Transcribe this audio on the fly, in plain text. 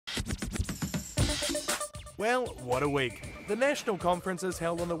Well, what a week. The National Conference is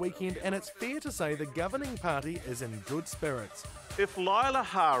held on the weekend and it's fair to say the governing party is in good spirits. If Lila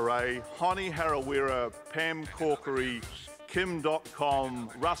Hare, Honi Harawira, Pam Corkery, Kim.com,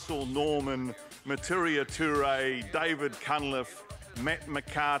 Russell Norman, Materia Toure, David Cunliffe, Matt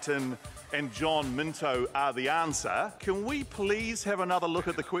McCartan and John Minto are the answer, can we please have another look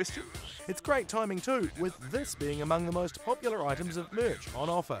at the question? It's great timing too, with this being among the most popular items of merch on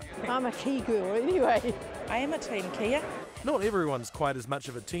offer. I'm a key girl anyway. I am a TeamKey. Not everyone's quite as much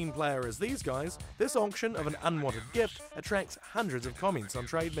of a team player as these guys. This auction of an unwanted gift attracts hundreds of comments on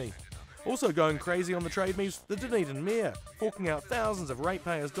TradeMe. Also going crazy on the TradeMes, the Dunedin Mayor, forking out thousands of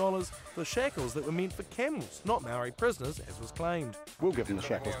ratepayers' dollars for shackles that were meant for camels, not Maori prisoners, as was claimed. We'll give him the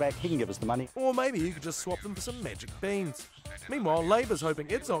shackles back, he can give us the money. Or maybe you could just swap them for some magic beans. Meanwhile, Labour's hoping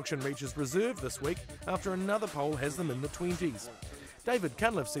its auction reaches reserve this week after another poll has them in the 20s. David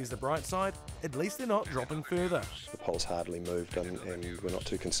Cunliffe sees the bright side, at least they're not dropping further. The poll's hardly moved and we're not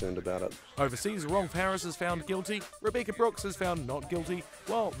too concerned about it. Overseas, Rolf Harris is found guilty, Rebecca Brooks is found not guilty,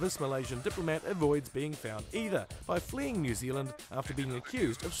 while this Malaysian diplomat avoids being found either by fleeing New Zealand after being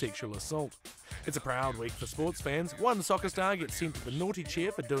accused of sexual assault. It's a proud week for sports fans. One soccer star gets sent to the naughty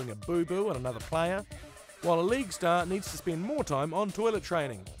chair for doing a boo-boo on another player, while a league star needs to spend more time on toilet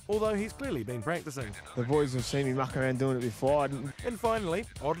training, although he's clearly been practicing. The boys have seen me muck around doing it before. And finally,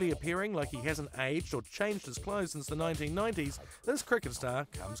 oddly appearing like he hasn't aged or changed his clothes since the 1990s, this cricket star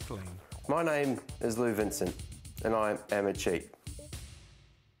comes clean. My name is Lou Vincent, and I am a cheat.